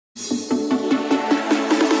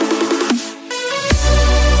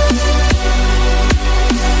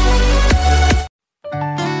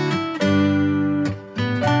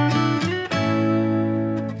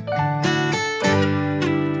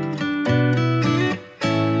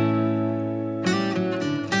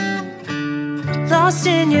lost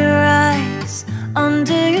in your eyes,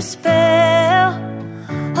 under your spell.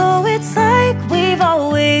 Oh, it's like we've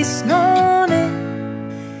always known it.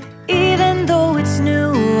 Even though it's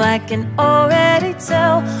new, I can already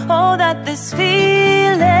tell, oh, that this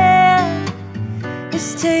feeling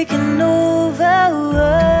is taking over.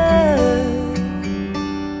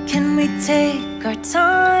 Can we take our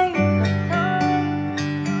time?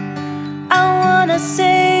 I wanna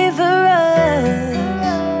savor us.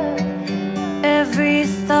 Every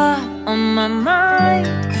thought on my mind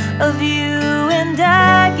of you and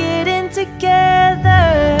I getting together.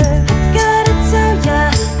 I gotta tell ya,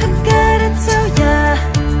 I gotta tell ya,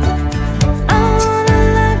 I wanna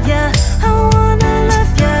love ya, I wanna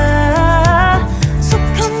love ya. So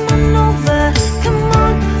come on over, come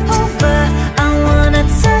on over. I wanna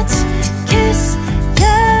touch, kiss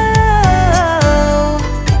ya.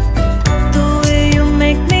 The way you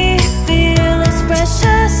make me feel is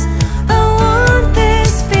precious. I want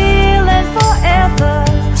this feeling forever.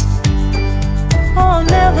 Oh, I'll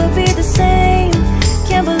never be the same.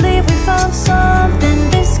 Can't believe we found something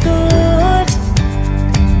this good.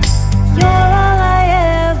 You're all I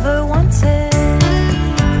ever wanted.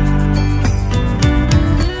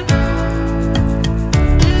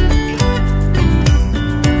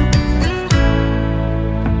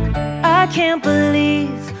 I can't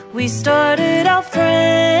believe we started out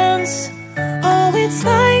friends. Oh, it's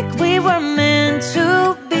like